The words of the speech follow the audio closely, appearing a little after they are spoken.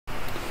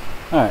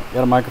Alright,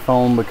 got a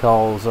microphone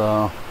because,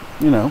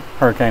 you know,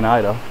 Hurricane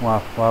Ida.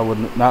 Why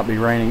wouldn't it not be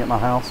raining at my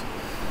house?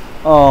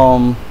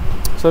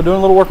 So doing a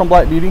little work on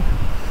Black Beauty.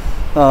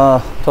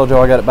 Told you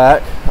I got it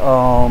back.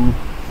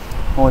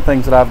 Only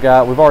things that I've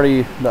got,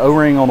 the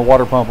O-ring on the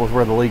water pump was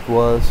where the leak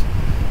was.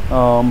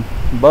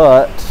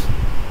 But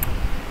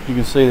you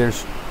can see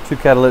there's two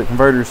catalytic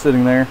converters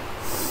sitting there.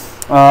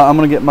 I'm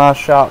going to get my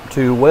shop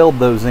to weld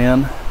those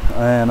in,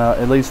 and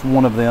at least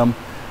one of them,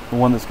 the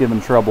one that's giving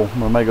trouble.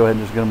 I may go ahead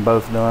and just get them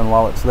both done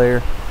while it's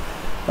there.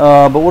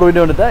 But what are we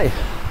doing today?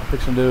 I'm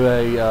fixing to do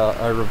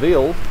a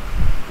reveal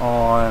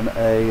on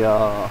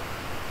a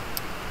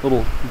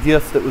little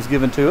gift that was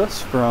given to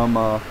us from,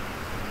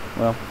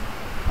 well,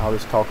 I'll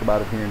just talk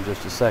about it here in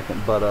just a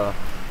second. But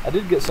I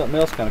did get something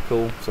else kind of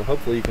cool, so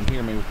hopefully you can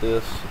hear me with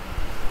this.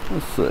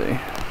 Let's see.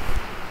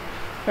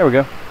 There we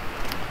go.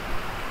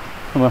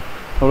 Come on.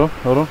 Hold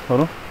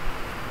on.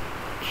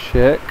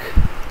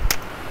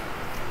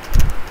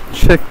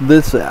 Check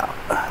this out.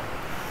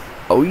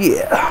 Oh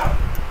yeah.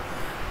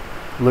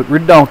 Look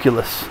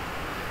redonkulous.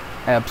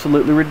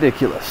 Absolutely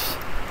ridiculous.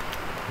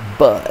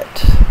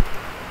 But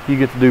you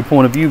get to do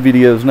point of view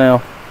videos now.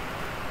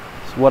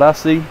 So what I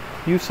see,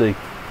 you see.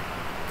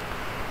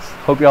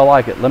 Hope y'all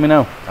like it. Let me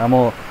know. I'm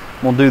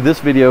gonna do this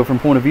video from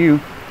point of view,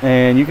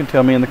 and you can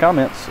tell me in the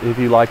comments if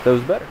you like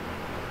those better.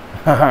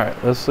 Alright,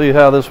 let's see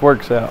how this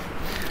works out.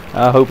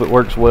 I hope it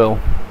works well.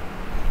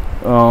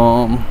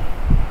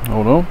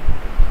 Hold on.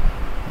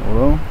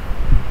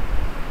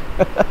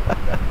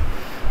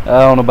 I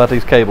don't know about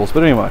these cables,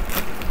 but anyway,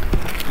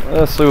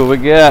 let's see what we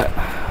got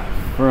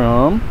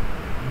from.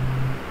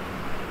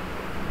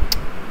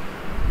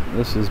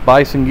 This is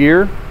Bison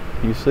gear.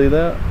 You see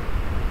that?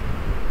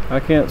 I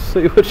can't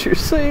see what you're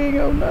seeing.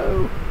 Oh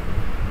no.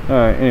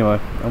 Alright, anyway,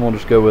 I'm gonna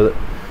just go with it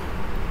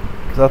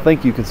because I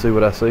think you can see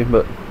what I see,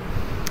 but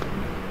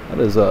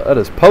that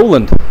is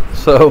Poland.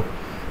 So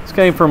this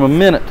came from a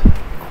minute.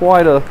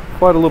 Quite a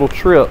little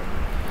trip.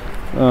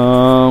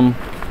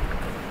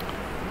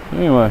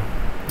 Anyway,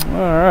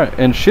 alright,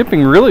 and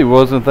shipping really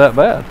wasn't that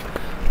bad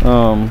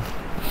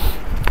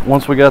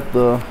once we got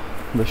the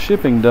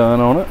shipping done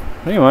on it.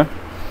 Anyway,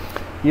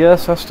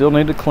 yes, I still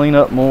need to clean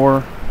up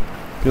more.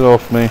 Get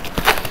off me.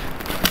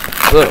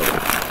 So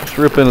let's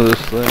rip into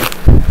this thing.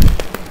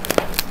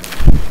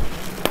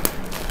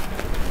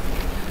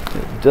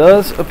 It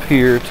does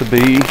appear to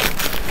be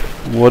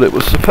what it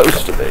was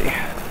supposed to be.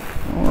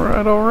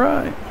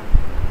 Alright.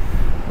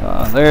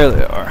 There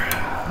they are.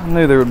 I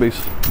knew there would be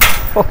some.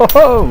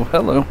 Oh,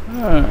 hello.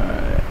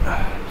 Alright.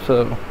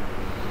 So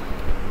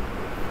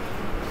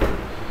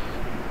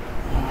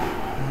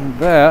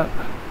that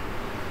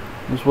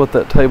is what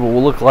that table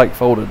will look like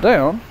folded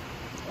down.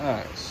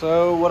 Alright,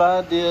 so what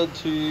I did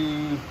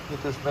to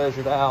get this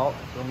measured out,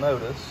 you'll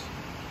notice,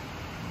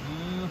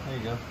 there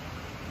you go.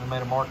 I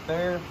made a mark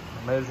there.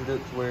 I measured it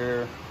to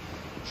where it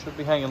should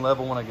be hanging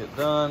level when I get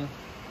done.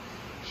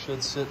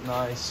 Should sit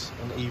nice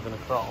and even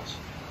across.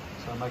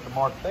 So make a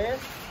mark there,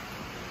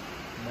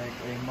 make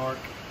a mark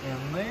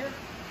in there,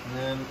 and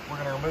then we're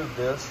going to remove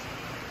this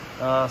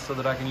so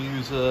that I can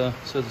use it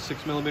says a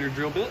 6mm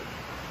drill bit,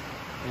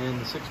 and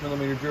the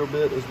 6mm drill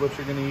bit is what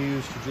you're going to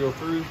use to drill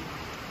through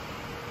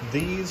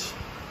these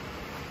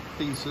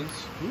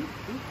pieces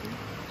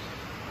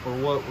for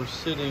what we're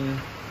sitting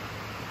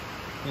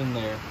in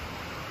there.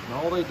 And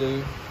all they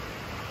do,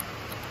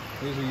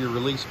 these are your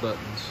release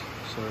buttons.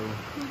 So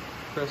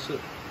press it,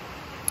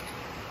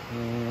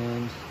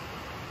 and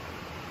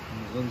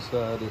on the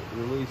inside it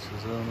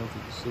releases. I don't know if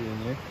you can see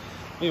in there.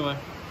 Anyway,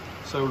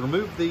 so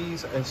remove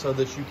these and so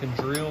that you can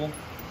drill.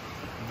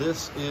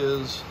 This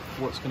is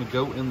what's going to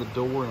go in the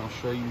door, and I'll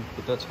show you,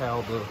 but that's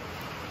how the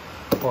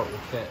part will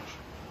catch.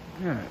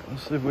 Alright,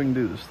 let's see if we can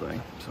do this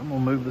thing. So I'm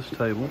going to move this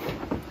table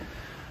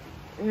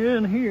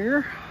in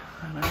here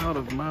and out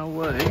of my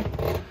way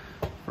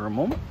for a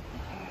moment.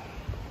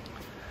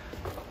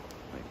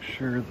 Make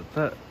sure that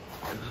that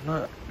is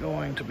not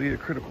going to be a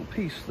critical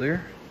piece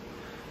there.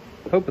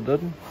 Hope it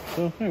doesn't.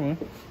 So anyway,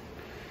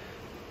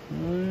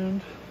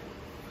 and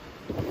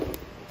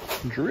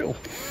drill.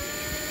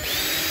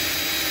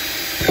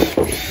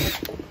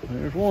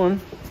 There's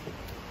one.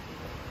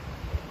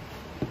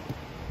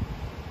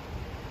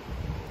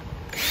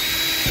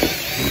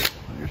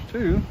 There's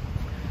two.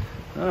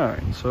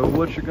 Alright, so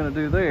what you're going to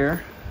do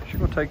there is you're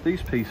going to take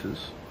these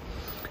pieces.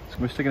 It's going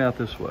to be sticking out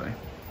this way.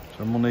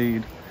 So I'm going to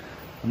need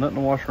a nut and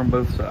a washer on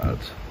both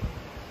sides.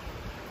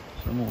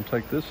 So I'm going to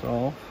take this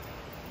off.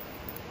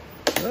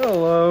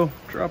 Hello,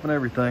 dropping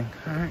everything.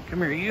 All right, come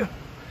here, you.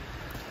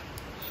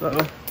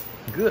 So,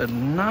 good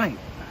night.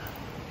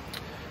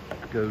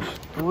 It goes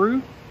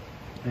through,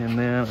 and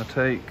then I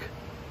take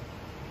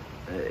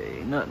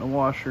a nut and a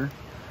washer,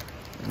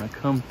 and I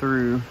come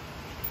through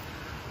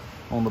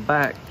on the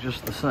back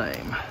just the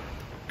same.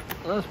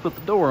 Let's put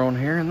the door on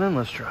here, and then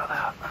let's try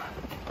that.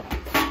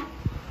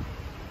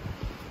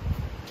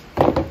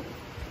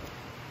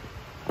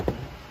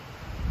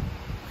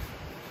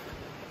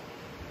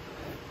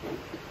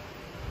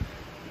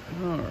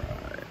 All right.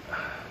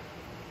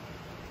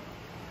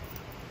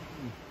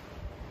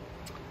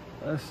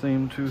 I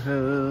seem to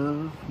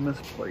have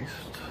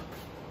misplaced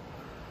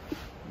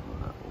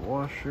that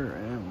washer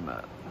and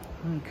nut.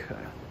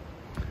 Okay.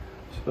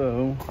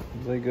 So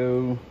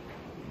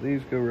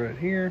these go right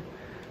here.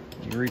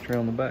 You reach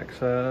around the back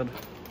side,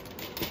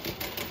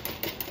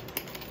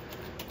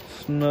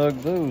 snug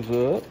those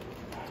up,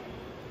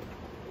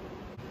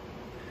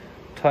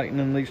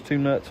 tightening these two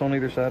nuts on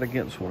either side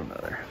against one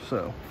another.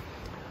 So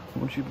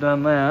once you've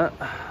done that,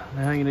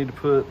 now you need to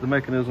put the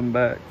mechanism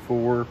back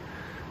for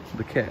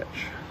the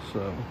catch.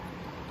 So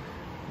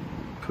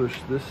push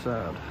this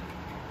side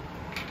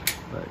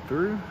back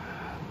through,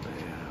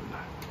 and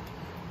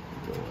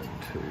we're going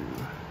to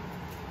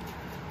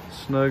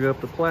snug up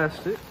the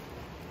plastic.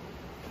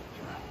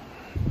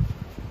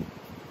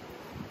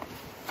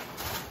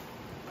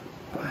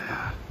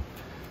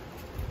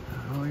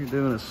 All you're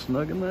doing is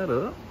snugging that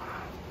up,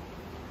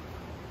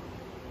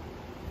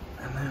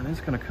 and then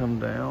it's going to come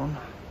down,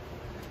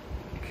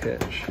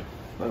 catch,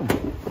 boom,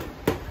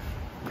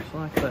 just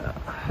like that.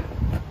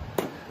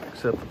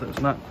 Except that there's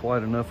not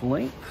quite enough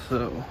length,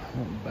 so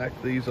I'll back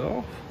these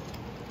off.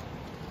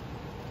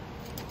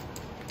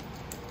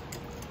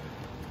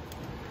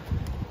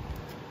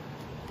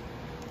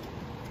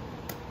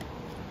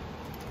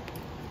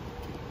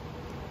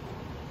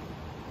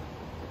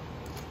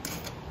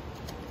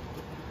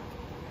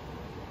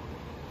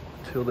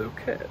 Till they'll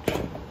catch.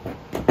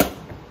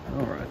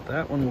 All right,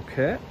 that one will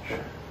catch.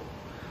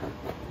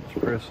 Just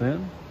press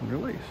in and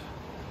release.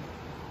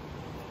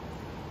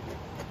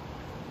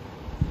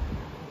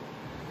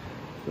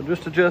 So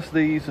just adjust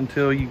these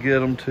until you get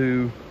them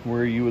to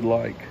where you would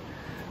like.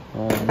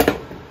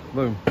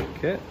 Boom,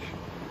 catch,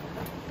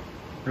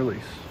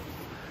 release.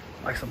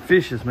 Like some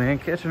fishes, man,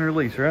 catch and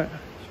release, right?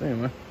 So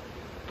anyway,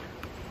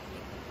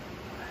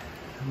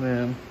 and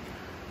then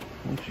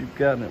once you've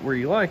gotten it where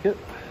you like it,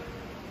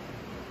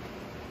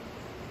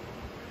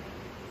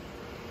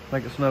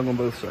 make it snug on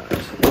both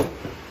sides.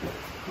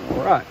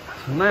 All right,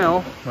 so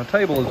now my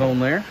table is on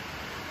there.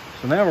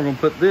 So now we're gonna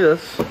put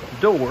this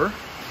door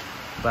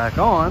back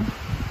on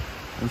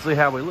and see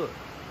how we look.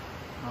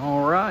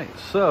 All right,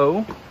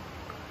 so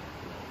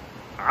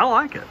I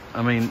like it.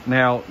 I mean,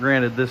 now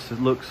granted, this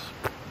looks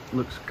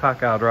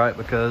cockeyed, right?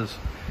 Because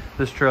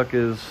this truck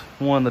is,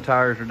 one, the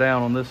tires are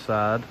down on this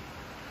side,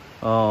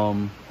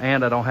 and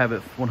I don't have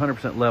it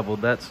 100%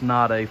 leveled. That's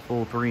not a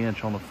full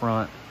 3-inch on the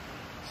front,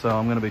 so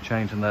I'm gonna be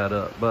changing that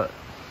up. But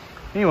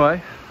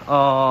anyway,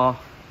 I'm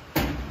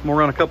gonna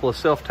run a couple of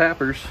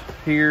self-tappers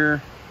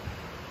here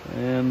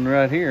and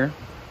right here,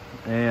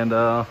 and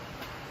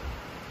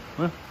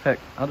well, heck,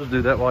 I'll just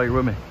do that while you're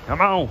with me. Come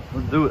on,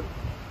 let's do it.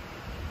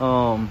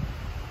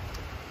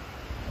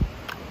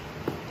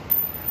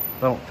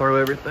 Don't throw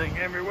everything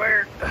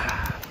everywhere.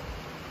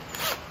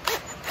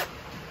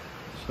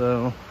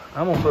 So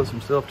I'm gonna put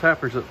some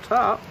self-tappers up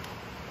top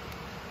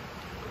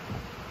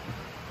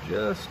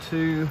just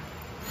to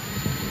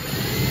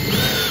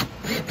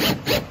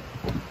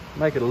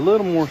make it a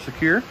little more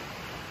secure.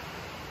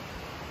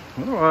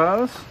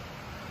 Otherwise,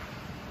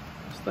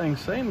 this thing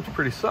seems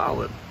pretty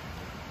solid.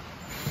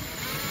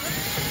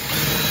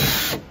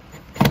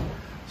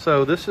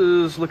 So this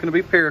is looking to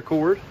be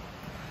paracord,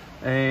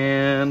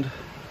 and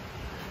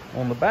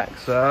on the back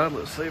side,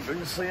 let's see if we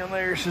can see in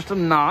there, it's just a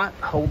knot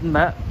holding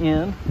that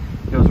in.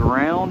 It goes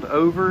around,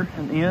 over,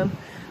 and in.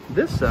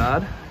 This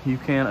side, you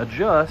can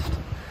adjust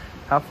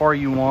how far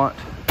you want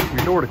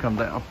your door to come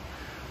down.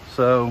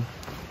 So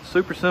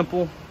super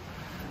simple.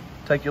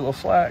 Take your little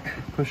slack,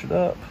 push it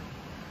up.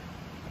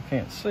 I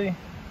can't see.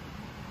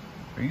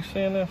 Are you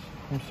seeing this?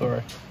 I'm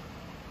sorry.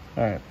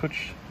 All right,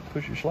 push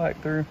your slack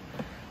through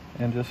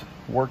and just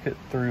work it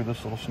through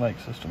this little snake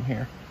system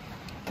here.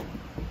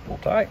 Pull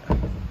tight.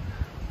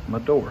 My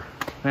door.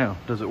 Now,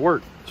 does it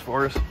work as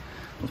far as,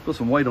 let's put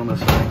some weight on this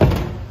thing.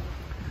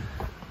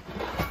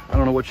 I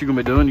don't know what you're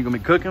gonna be doing. You're gonna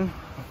be cooking.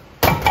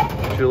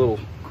 Get you a little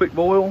quick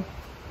boil.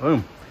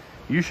 Boom.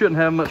 You shouldn't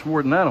have much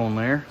more than that on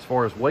there as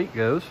far as weight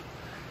goes,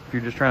 if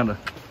you're just trying to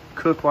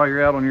cook while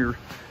you're out on your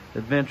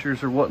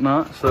adventures or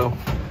whatnot. So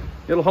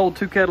it'll hold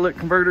 2 catalytic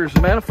converters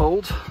and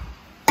manifolds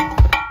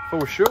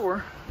for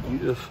sure. You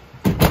just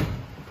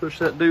push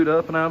that dude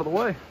up and out of the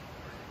way.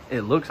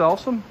 It looks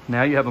awesome.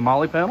 Now you have a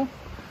molly panel,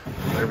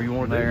 whatever you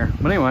want there.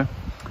 But anyway,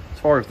 as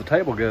far as the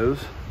table goes,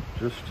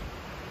 just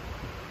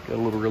got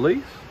a little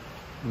release,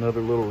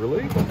 another little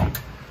release,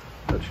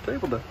 touch your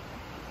table down.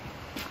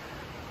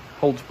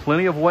 Holds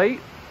plenty of weight.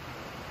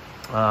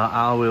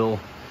 I will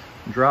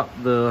drop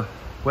the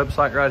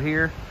website right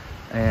here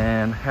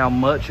and how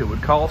much it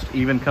would cost,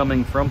 even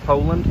coming from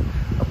Poland,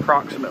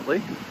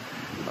 approximately.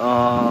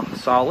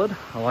 Solid.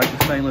 I like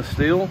the stainless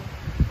steel.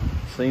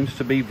 Seems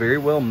to be very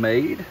well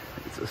made.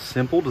 It's a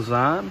simple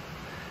design.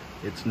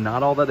 It's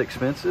not all that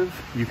expensive.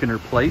 You can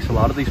replace a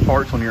lot of these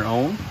parts on your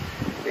own.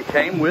 It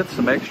came with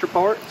some extra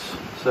parts.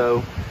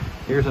 So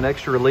here's an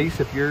extra release.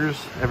 If yours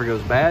ever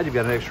goes bad, you've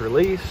got an extra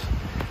release.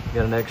 You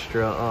got an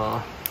extra,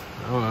 I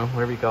don't know,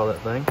 whatever you call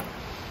that thing.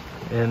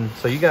 And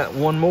so you got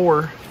one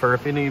more for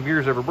if any of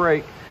yours ever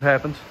break. It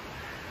happens.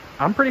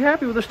 I'm pretty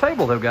happy with this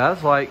table though,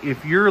 guys. Like,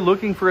 if you're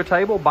looking for a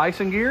table,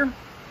 Bison gear,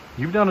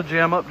 you've done a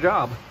jam up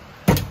job.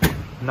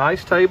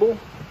 Nice table,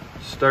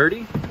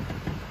 sturdy,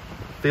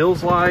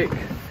 feels like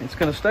it's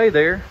gonna stay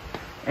there,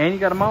 and you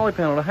got a molly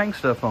panel to hang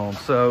stuff on.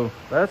 So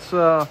that's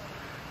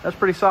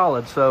pretty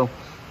solid. So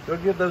go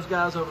give those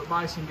guys over at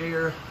Bison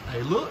Gear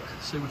a look,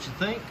 see what you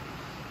think.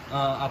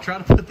 I'll try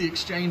to put the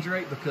exchange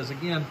rate, because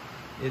again,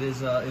 it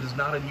is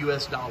not in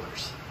US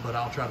dollars, but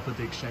I'll try to put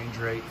the exchange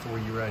rate for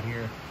you right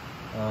here.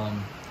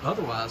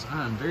 Otherwise,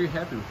 I'm very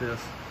happy with this.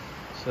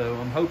 So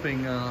I'm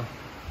hoping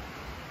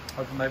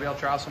maybe I'll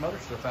try some other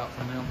stuff out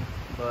from them.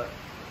 But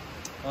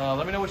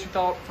let me know what you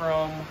thought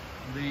from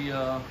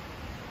the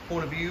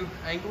point of view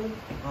angle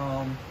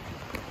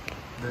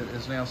that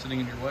is now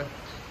sitting in your way.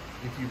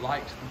 If you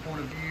liked the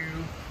point of view,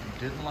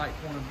 if you didn't like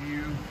point of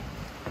view,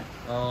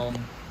 I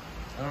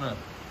don't know.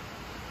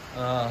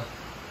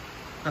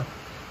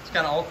 It's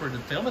kind of awkward to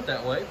film it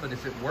that way, but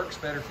if it works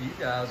better for you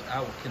guys, I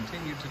will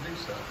continue to do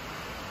so.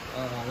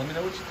 Let me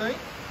know what you think.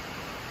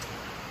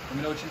 Let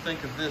me know what you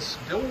think of this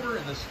door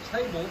and this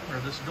table, or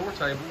this door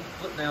table,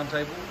 flip down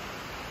table.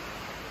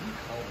 What do you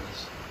call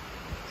this?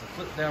 It's a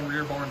flip down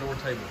rear barn door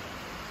table.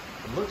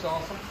 It looks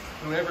awesome.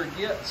 Whoever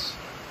gets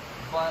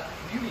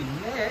Beauty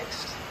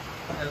next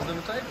has them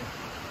a table.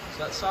 So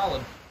that's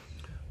solid.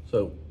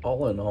 So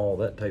all in all,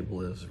 that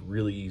table is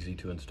really easy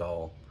to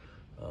install.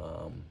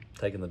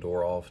 Taking the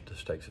door off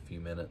just takes a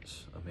few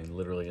minutes. I mean,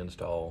 literally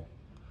install,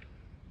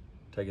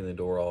 taking the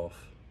door off,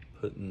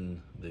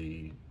 putting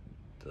the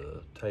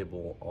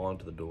table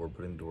onto the door,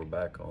 putting the door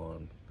back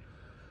on.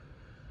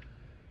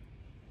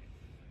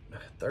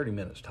 30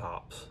 minutes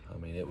tops. I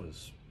mean, it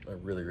was a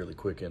really, really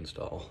quick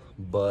install.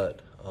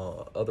 But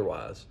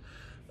otherwise,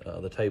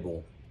 the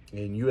table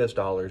in US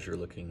dollars, you're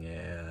looking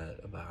at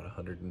about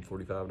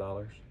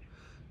 $145.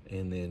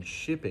 And then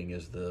shipping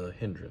is the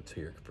hindrance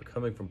here. For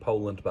coming from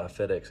Poland by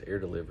FedEx air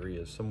delivery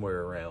is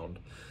somewhere around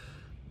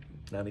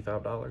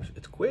 $95.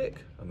 It's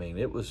quick. I mean,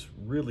 it was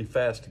really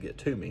fast to get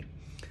to me.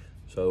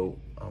 So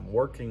I'm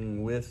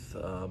working with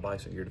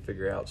Bison Gear to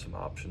figure out some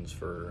options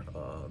for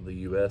the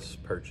US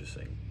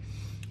purchasing,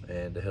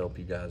 and to help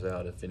you guys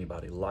out. If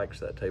anybody likes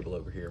that table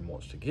over here and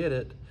wants to get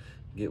it,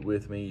 get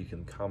with me. You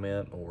can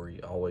comment, or you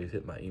always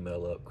hit my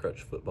email up,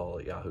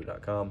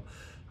 crutchfootball@yahoo.com.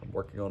 I'm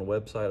working on a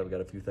website. I've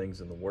got a few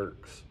things in the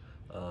works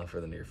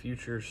for the near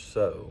future,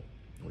 so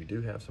we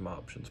do have some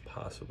options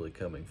possibly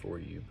coming for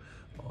you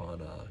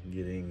on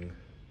getting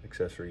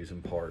accessories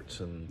and parts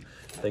and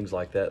things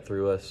like that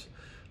through us.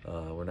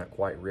 We're not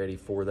quite ready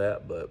for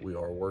that, but we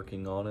are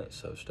working on it,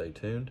 so stay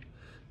tuned.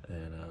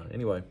 And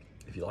anyway,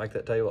 if you like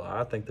that table,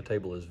 I think the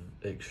table is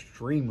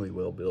extremely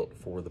well built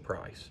for the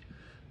price.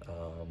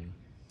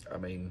 I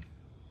mean,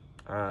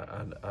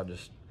 I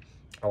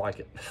like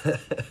it.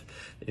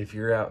 If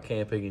you're out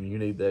camping and you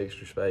need the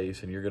extra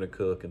space and you're gonna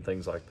cook and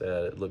things like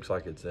that, it looks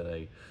like it's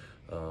in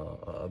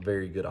a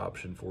very good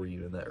option for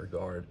you in that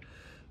regard.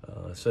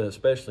 So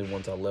especially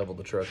once I level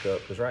the truck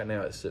up, because right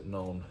now it was sitting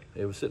on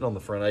the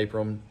front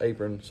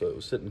apron, so it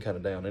was sitting kind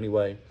of down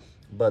anyway,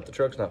 but the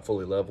truck's not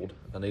fully leveled.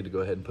 I need to go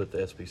ahead and put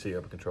the SPC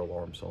upper control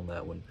arms on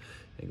that one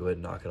and go ahead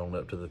and knock it on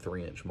up to the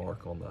 3-inch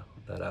mark on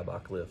that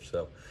iBox lift.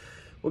 So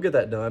we'll get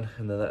that done,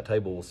 and then that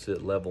table will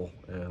sit level,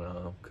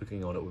 and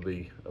cooking on it would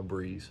be a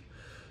breeze.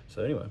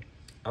 So anyway,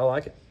 I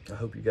like it. I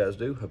hope you guys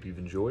do. Hope you've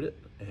enjoyed it,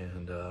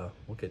 and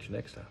we'll catch you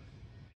next time.